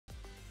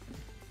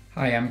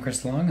Hi, I'm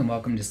Chris Long and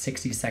welcome to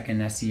 60-Second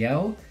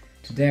SEO.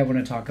 Today I want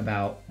to talk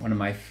about one of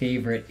my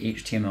favorite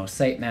HTML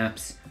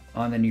sitemaps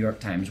on the New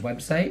York Times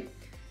website.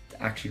 It's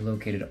actually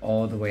located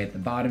all the way at the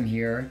bottom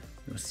here.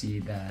 You'll see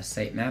the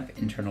sitemap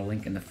internal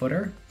link in the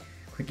footer.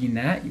 Clicking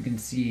that, you can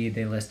see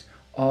they list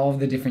all of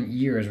the different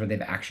years where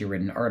they've actually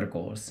written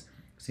articles.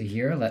 So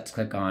here, let's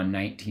click on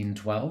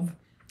 1912.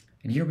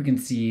 And here we can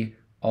see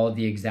all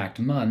the exact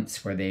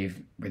months where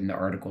they've written the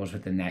articles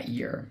within that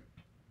year.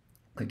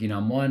 Clicking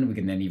on one, we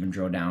can then even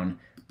drill down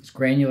as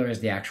granular as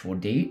the actual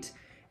date.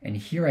 And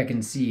here I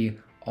can see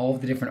all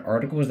of the different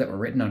articles that were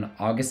written on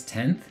August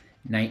 10th,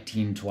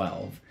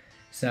 1912.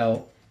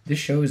 So this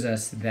shows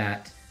us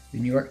that the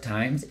New York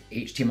Times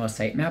HTML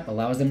sitemap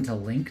allows them to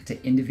link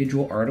to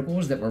individual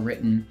articles that were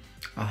written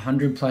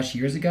 100+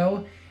 years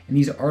ago. And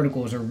these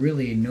articles are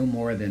really no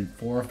more than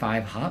 4 or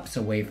 5 hops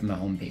away from the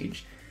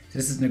homepage. So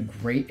this is a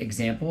great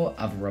example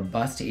of a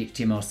robust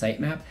HTML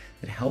sitemap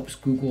that helps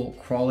Google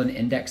crawl and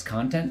index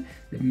content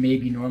that may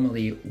be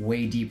normally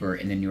way deeper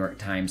in the New York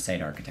Times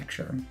site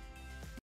architecture.